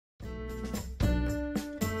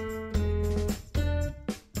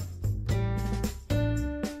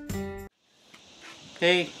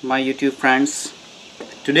Hey my YouTube friends,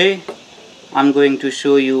 today I'm going to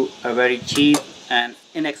show you a very cheap and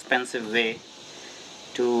inexpensive way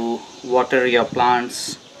to water your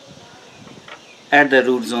plants at the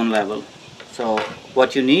root zone level. So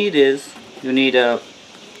what you need is you need a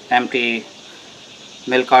empty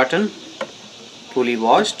milk carton, fully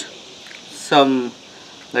washed, some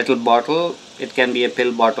little bottle. It can be a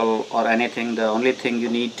pill bottle or anything. The only thing you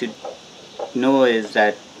need to know is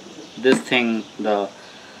that this thing, the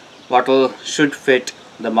bottle, should fit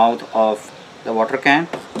the mouth of the water can,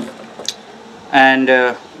 and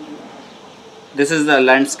this is the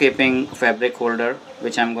landscaping fabric holder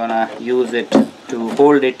which I'm gonna use it to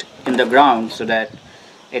hold it in the ground so that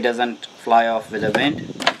it doesn't fly off with the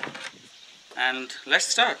wind. And let's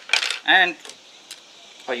start. And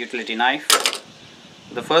a utility knife.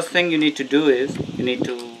 The first thing you need to do is you need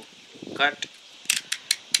to cut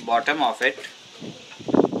bottom of it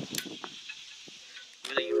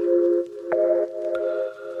with a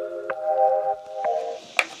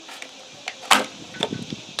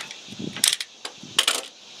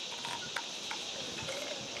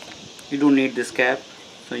You don't need this cap,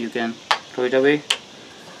 so you can throw it away.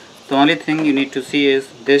 The only thing you need to see is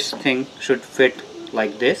this thing should fit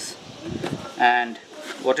like this, and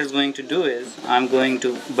what it's going to do is I'm going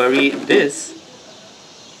to bury this,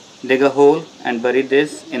 dig a hole and bury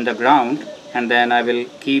this in the ground, and then I will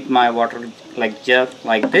keep my water like jug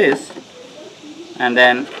like this, and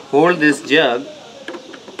then hold this jug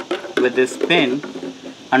with this pin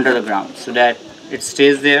under the ground so that it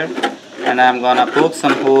stays there. And I'm gonna poke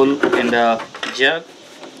some hole in the jug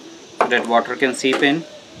so that water can seep in.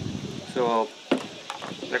 So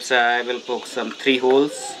let's say I will poke some 3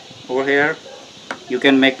 holes over here. You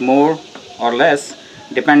can make more or less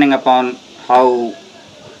depending upon how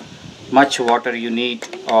much water you need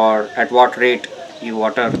or at what rate you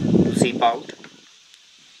water to seep out.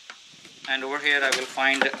 And over here I will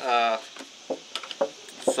find a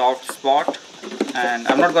soft spot, and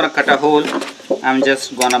I'm not gonna cut a hole. I'm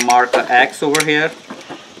just gonna mark an X over here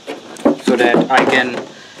so that I can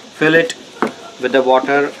fill it with the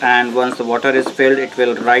water, and once the water is filled it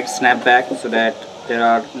will right snap back so that there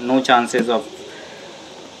are no chances of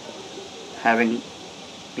having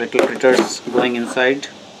little critters going inside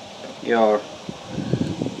your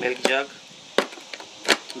milk jug.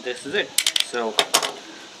 This is it. So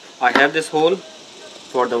I have this hole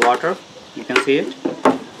for the water, you can see it,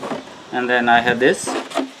 and then I have this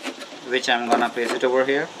which I'm gonna place it over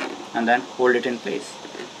here and then hold it in place.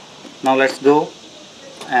 Now let's go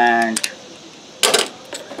and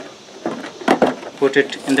put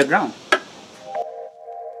it in the ground.